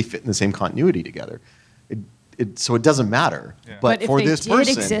possibly fit in the same continuity together. So it doesn't matter. Yeah. But for this person, if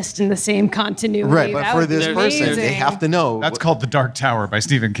they did exist in the same continuity, right? But for this person, they have to know. That's called The Dark Tower by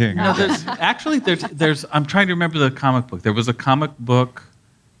Stephen King. No, there's. I'm trying to remember the comic book. There was a comic book.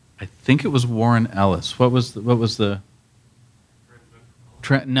 I think it was Warren Ellis. What was the?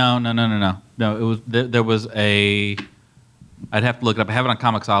 No. It was there was a. I'd have to look it up. I have it on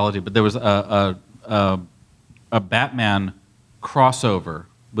Comixology, but there was a Batman crossover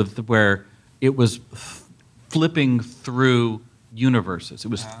where it was flipping through universes. It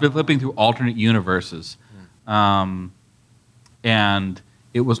was flipping through alternate universes, and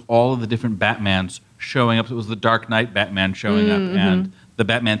it was all of the different Batmans showing up. So it was the Dark Knight Batman showing up, and the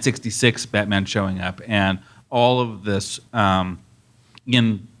Batman 66 Batman showing up, and all of this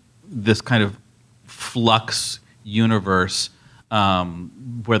in this kind of flux universe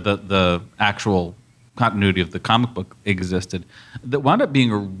where the actual continuity of the comic book existed, that wound up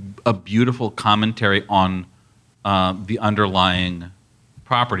being a beautiful commentary on the underlying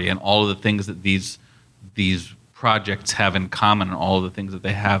property and all of the things that these projects have in common, and all of the things that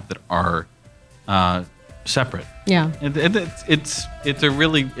they have that are separate. Yeah, it's a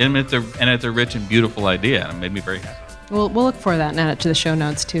really it's a rich and beautiful idea, and it made me very happy. We'll look for that and add it to the show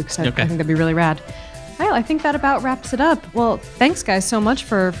notes too, because I think that'd be really rad. Well, I think that about wraps it up. Well, thanks guys so much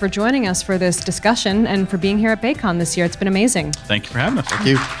for joining us for this discussion and for being here at BayCon this year. It's been amazing. Thank you for having us. Thank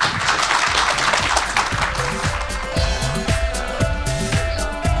you.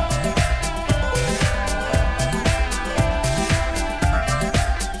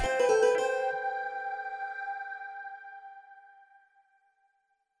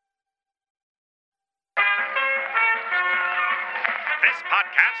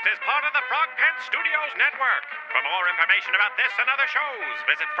 Studios Network. For more information about this and other shows,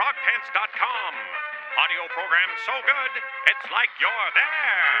 visit frogpants.com. Audio program so good, it's like you're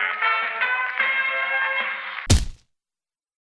there.